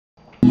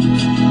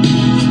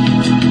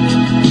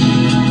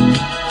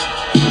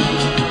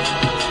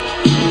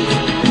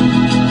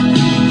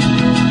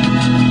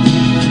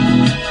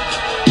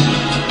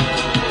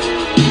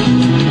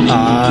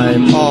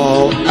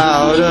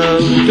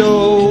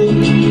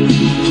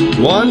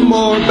One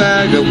more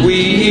bag of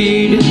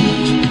weed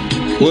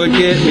would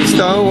get me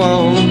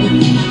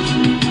stoned.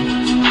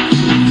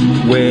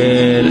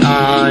 When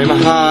I'm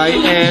high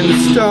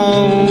and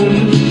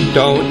stoned,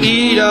 don't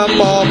eat up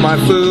all my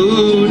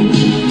food.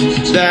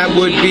 That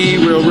would be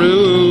real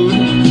rude.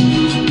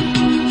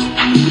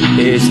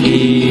 It's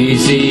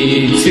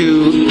easy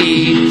to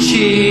eat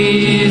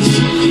cheese,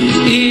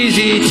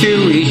 easy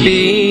to eat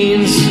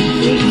beans,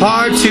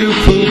 hard to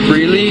poop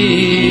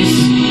release.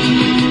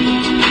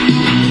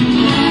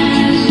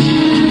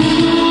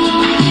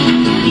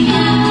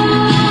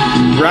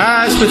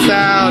 Rice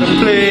without a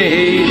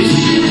plate,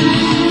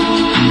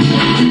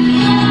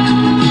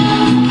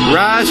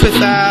 rice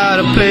without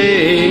a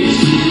plate,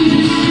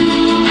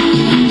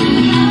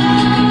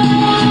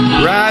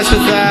 rice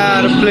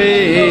without a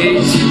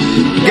plate.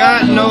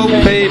 Got no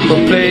paper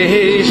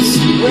plates.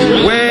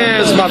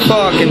 Where's my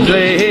fucking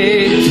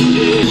plate?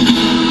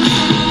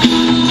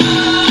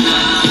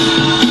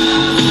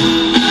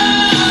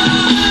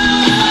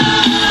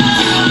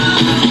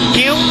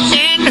 You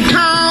and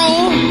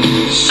her,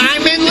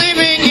 I've been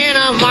living in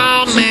a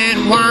vomit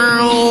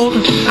world.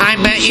 I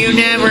bet you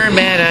never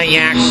met a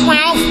yak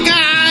Ralph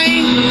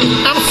guy.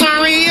 I'm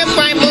sorry if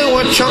I blew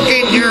a chunk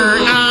in your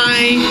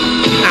eye.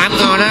 I'm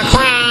gonna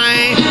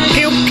cry.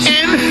 Puke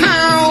and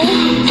hurl.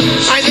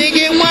 I think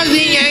it was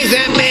the eggs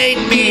that made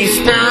me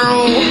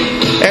sparrow.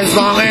 As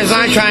long as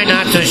I try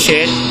not to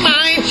shit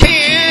my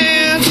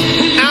pants,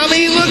 I'll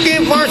be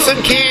looking for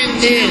some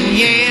candied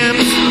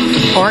yams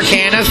or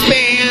can of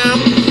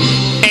spam.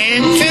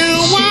 And to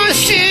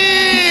wash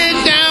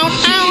it down,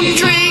 I'll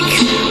drink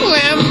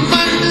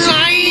lemon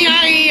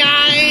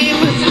lime.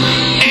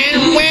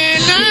 And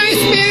when I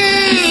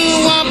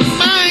spew up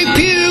my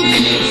puke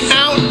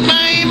out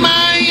my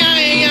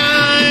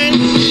mind,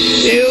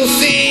 you'll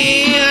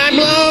see I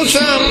blow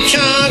some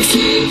chunks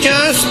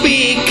just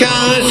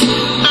because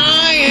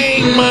I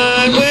ain't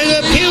mud with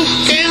a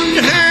puke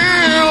and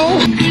hurl.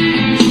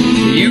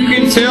 You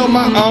can tell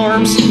my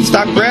arms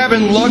stop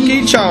grabbing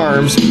Lucky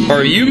Charms,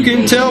 or you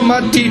can tell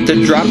my teeth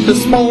to drop the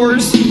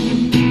s'mores,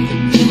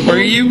 or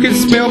you can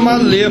smell my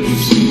lips,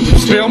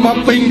 smell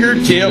my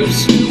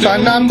fingertips, try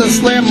not to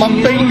slam my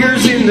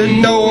fingers in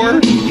the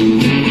door.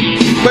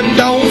 But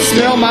don't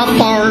smell my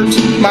fart,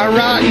 my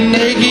rotten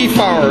eggy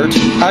fart.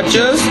 I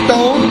just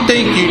don't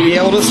think you'd be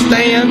able to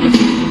stand.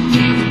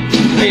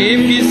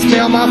 If you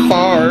smell my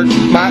fart,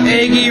 my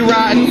eggy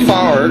rotten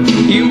fart,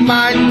 you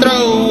might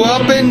throw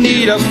up and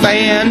need a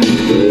fan.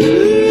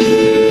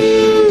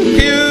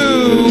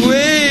 Pew,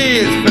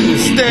 it's been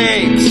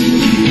stink.